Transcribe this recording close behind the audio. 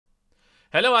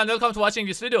Hello and welcome to watching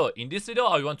this video. In this video,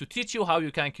 I want to teach you how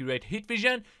you can create heat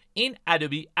vision in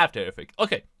Adobe After Effects.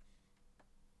 Okay.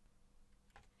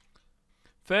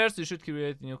 First, you should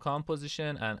create a new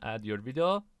composition and add your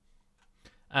video.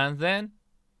 And then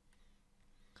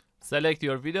select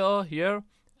your video here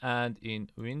and in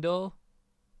window,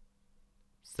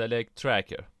 select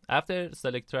tracker. After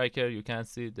select tracker, you can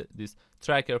see this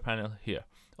tracker panel here.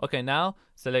 Okay, now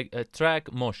select a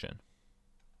track motion.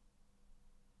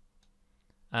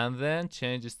 And then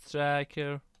change this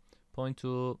tracker, point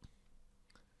to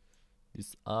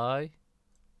this eye.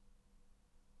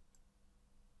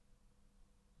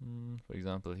 For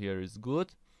example, here is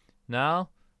good.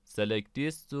 Now select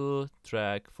this to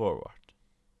track forward.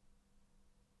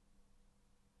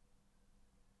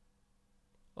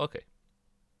 Okay.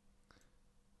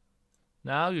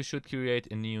 Now you should create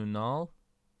a new null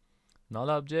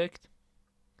object,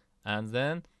 and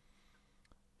then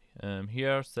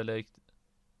here select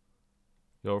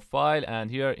your file, and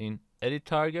here in edit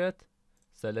target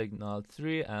select null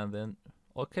 3 and then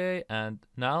OK, and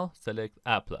now select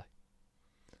apply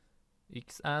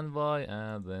X and Y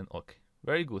and then OK.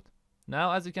 Very good.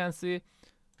 Now as you can see,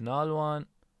 null 1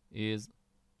 is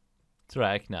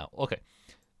track now. Okay,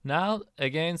 now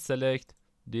again select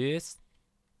this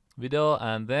video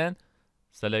and then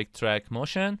select track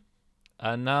motion,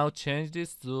 and now change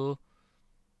this to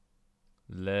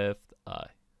left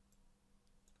eye.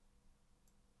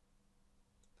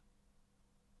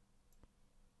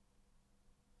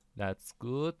 That's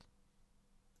good.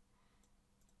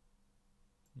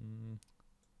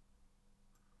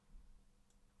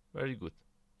 Very good.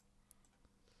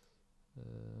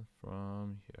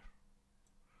 From here.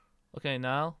 Okay,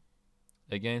 now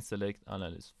again select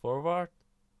analyze forward.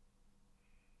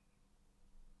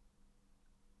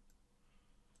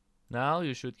 Now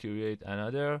you should create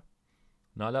another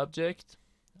null object,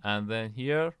 and then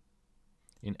here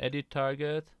in edit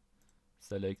target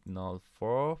select null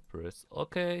 4, press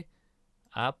OK,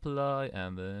 apply,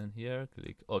 and then here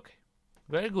click OK.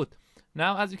 Very good.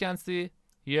 Now as you can see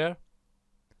here,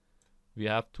 we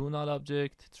have two null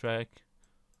object track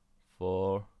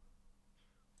for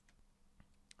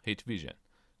heat vision.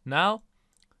 Now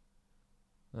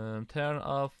turn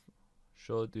off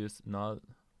show this null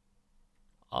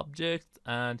object,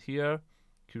 and here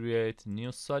create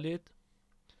new solid,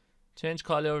 change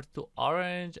color to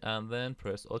orange, and then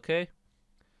press OK.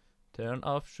 Turn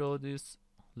off show this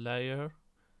layer,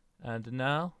 and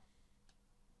now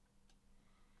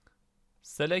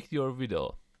select your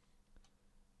video.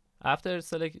 After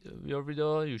select your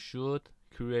video, you should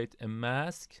create a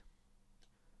mask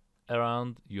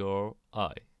around your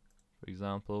eye. For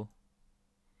example,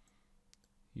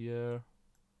 here.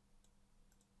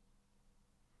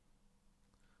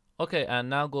 Okay, and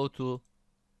now go to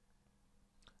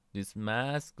this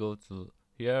mask, go to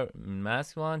here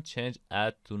mask 1, change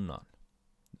add to none.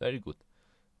 Very good.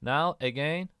 Now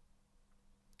again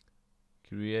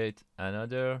create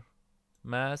another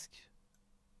mask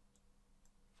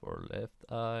for left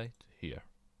eye to here,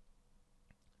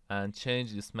 and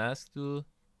change this mask to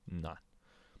none.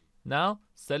 Now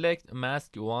select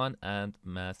mask 1 and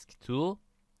mask 2,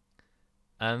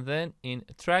 and then in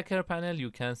tracker panel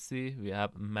you can see we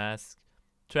have mask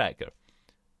tracker.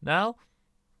 Now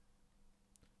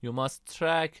you must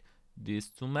track these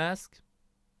two masks.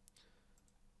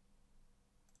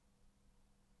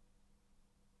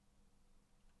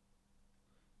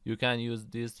 You can use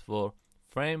this for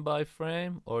frame by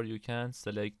frame, or you can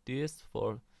select this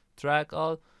for track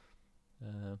all.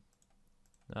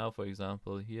 Now for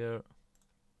example here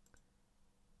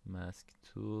mask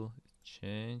 2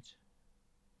 change,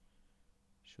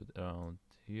 should around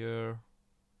here.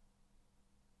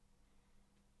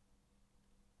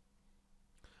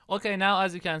 Okay, now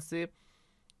as you can see,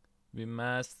 we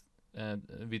mask and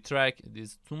we track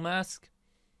these two masks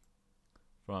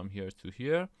from here to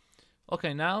here.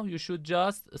 Okay, now you should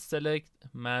just select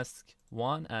mask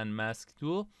 1 and mask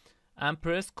 2 and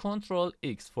press Ctrl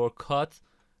X for cut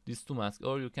these two masks,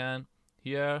 or you can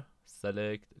here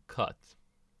select cut.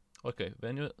 Okay,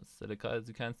 when you select, as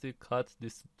you can see, cut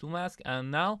these two masks,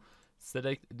 and now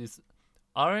select this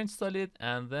orange solid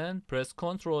and then press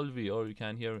Ctrl V, or you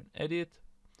can here edit,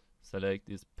 select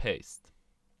this paste.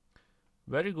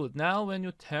 Very good. Now when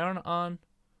you turn on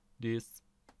this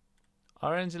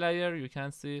orange layer, you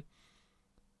can see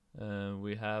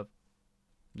we have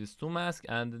these two masks,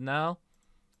 and now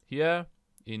here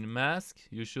in mask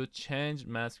you should change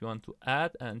mask 1 to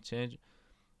add and change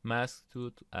mask 2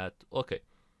 to add. Okay,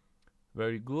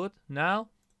 very good. Now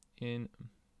in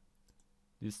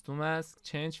these two masks,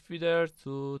 change feather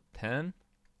to 10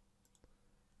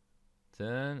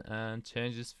 10 and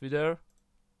change this feather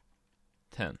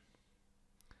 10.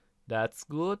 That's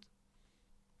good.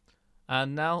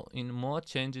 And now in mode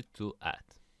change it to add.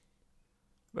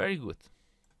 Very good.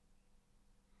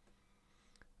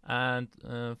 And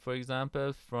for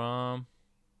example from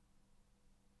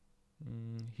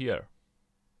here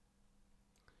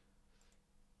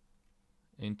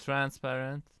in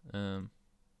transparent,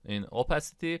 in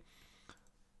opacity,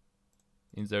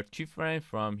 insert keyframe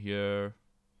from here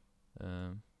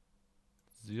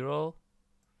 0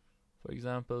 for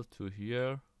example to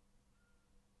here,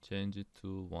 change it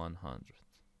to 100.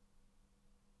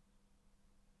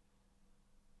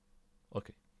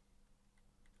 Okay,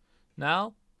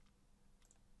 now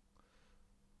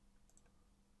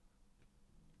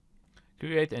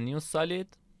create a new solid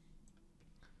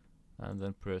and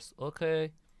then press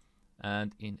OK,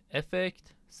 and in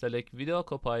effect select Video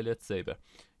Copilot Saver.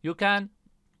 You can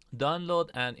download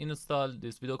and install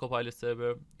this Video Copilot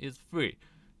Saver. Is free.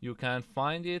 You can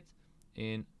find it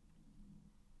in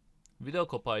Video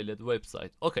Copilot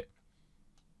website. Okay,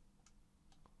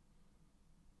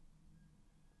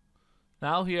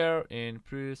 now here in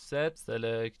preset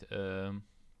select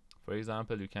for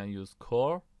example you can use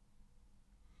core.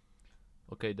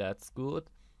 Okay, that's good.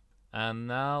 And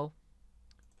now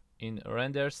in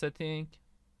render setting,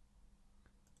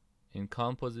 in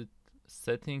composite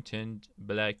setting, change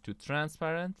black to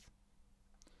transparent.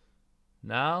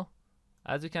 Now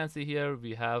as you can see here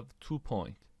we have 2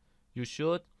 points. You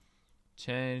should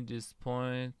change this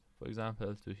point for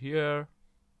example to here,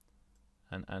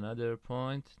 and another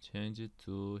point change it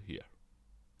to here.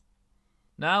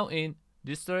 Now in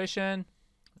distortion,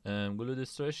 glue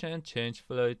distortion, change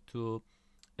fluid to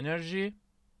energy,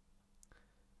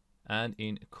 and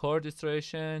in core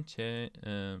distortion change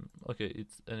okay,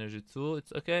 it's energy 2,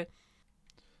 it's okay.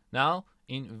 Now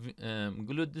in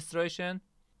glue distortion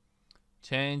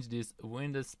change this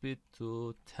wind speed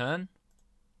to 10,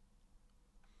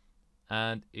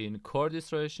 and in core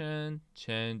distortion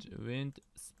change wind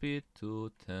speed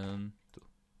to 10 too.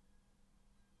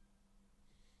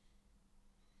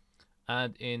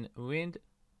 And in wind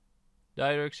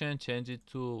direction change it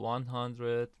to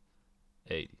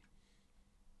 180.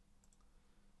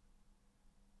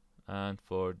 And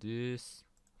for this,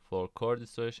 for core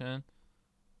distortion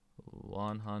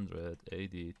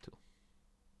 182.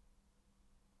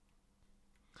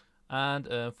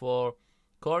 And for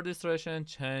core distortion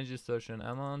change distortion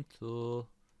amount to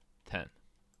 10.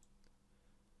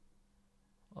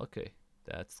 Okay,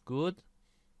 that's good.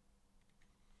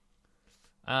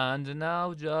 And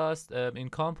now just in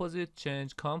composite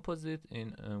change composite,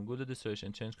 in glue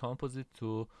distortion change composite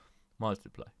to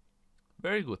multiply.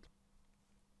 Very good.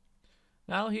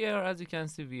 Now here as you can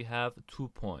see we have 2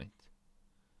 points.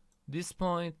 This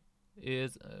point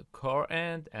is core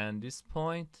end and this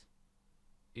point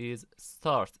is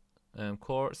start,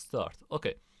 core start.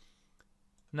 Okay,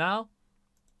 now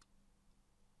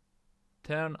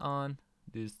turn on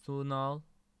these 2 null,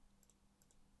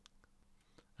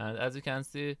 and as you can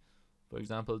see for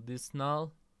example this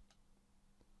null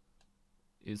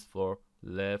is for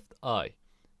left eye.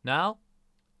 Now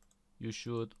you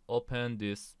should open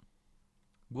this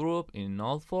group in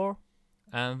null 4,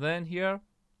 and then here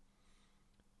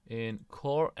in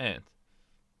core end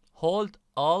hold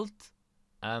alt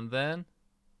and then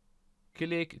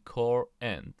click core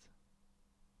end.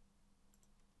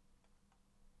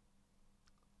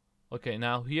 Okay,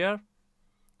 now here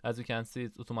as you can see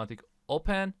it's automatic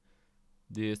open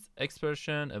this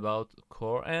expression about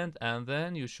core end, and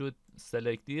then you should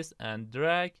select this and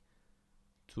drag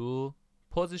to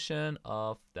position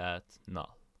of that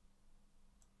null.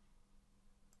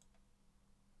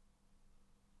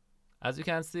 As you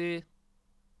can see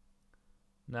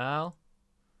now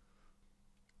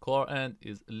core end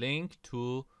is linked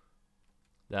to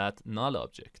that null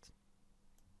object.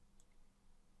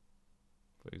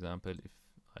 For example if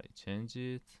I change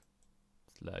it,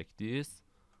 it's like this.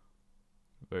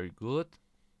 Very good.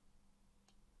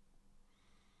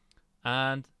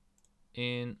 And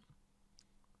in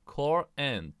core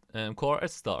end core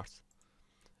start,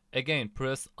 again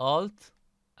press alt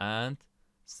and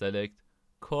select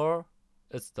core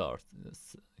start,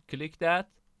 click that,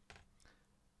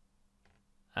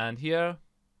 and here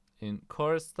in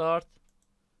core start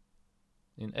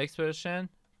in expression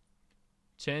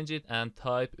change it and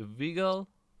type wiggle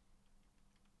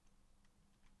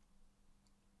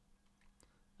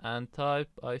and type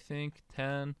I think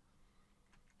 10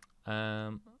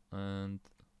 and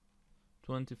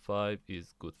 25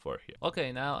 is good for here.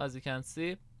 Okay, now as you can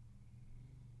see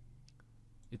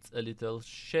it's a little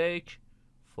shake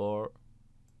for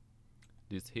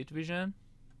this heat vision.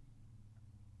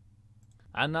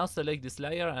 And now select this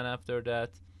layer, and after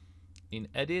that in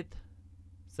edit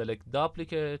select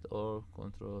duplicate or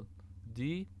Control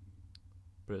D,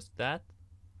 press that.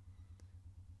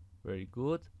 Very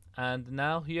good. And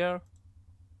now here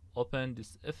open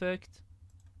this effect,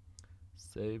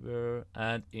 saber,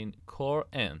 and in core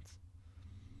end,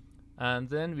 and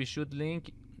then we should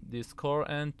link this core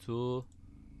end to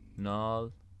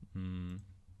null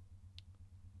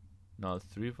null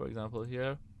 3, for example.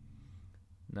 Here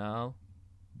now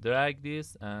drag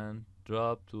this and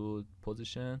drop to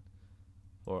position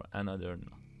for another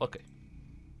null. Okay,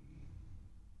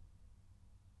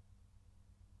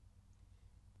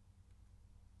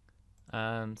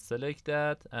 and select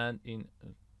that, and in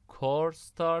core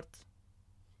start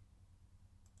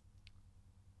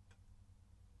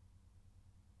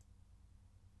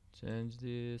change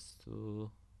this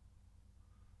to,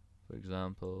 for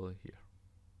example, here.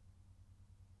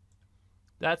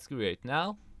 That's great.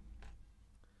 Now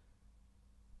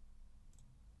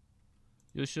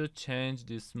you should change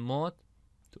this mode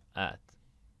to add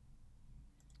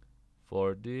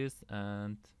for this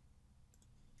and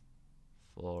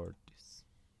for this.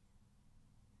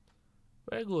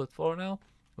 Very good. For now,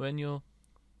 when you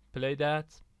play that,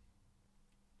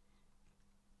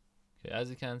 okay, as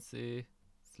you can see,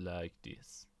 it's like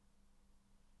this.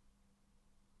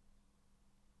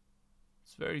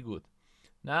 It's very good.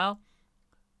 Now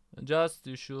just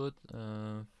you should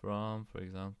from, for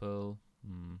example,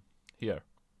 here.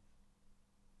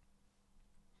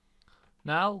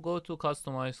 Now go to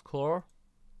customize core,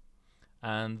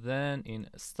 and then in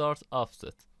start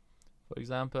offset, for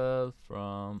example,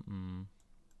 from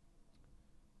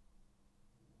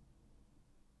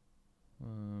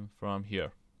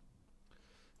here,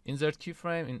 insert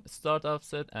keyframe in start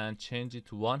offset and change it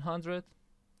to 100.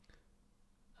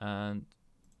 And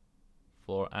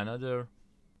for another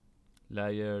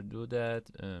layer, do that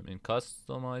in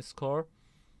customize core,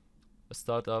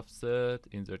 start offset,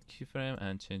 insert keyframe,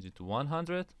 and change it to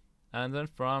 100. And then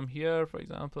from here, for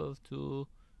example, to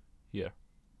here,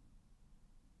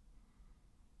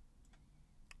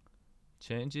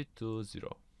 change it to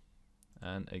 0.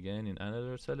 And again in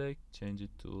another select, change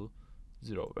it to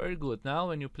 0. Very good. Now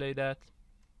when you play that,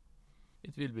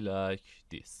 it will be like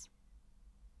this.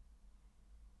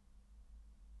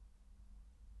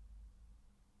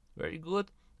 Very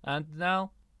good. And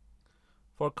now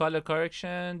for color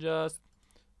correction, just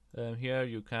here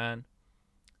you can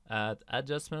add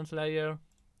adjustment layer,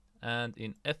 and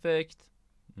in effect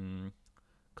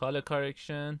color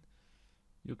correction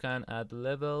you can add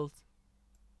levels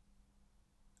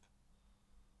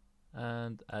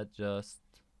and adjust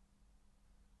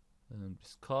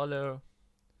this color.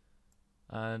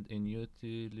 And in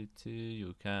utility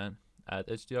you can add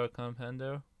HDR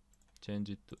compander, change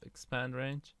it to expand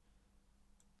range,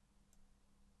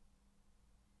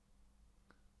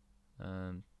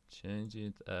 and change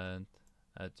it and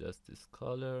adjust this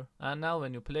color. And now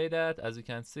when you play that, as you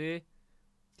can see,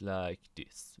 it's like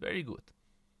this. Very good.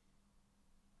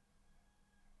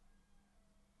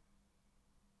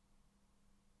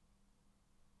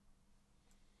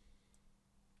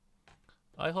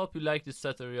 I hope you like this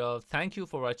tutorial. Thank you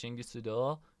for watching this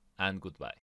video, and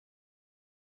goodbye.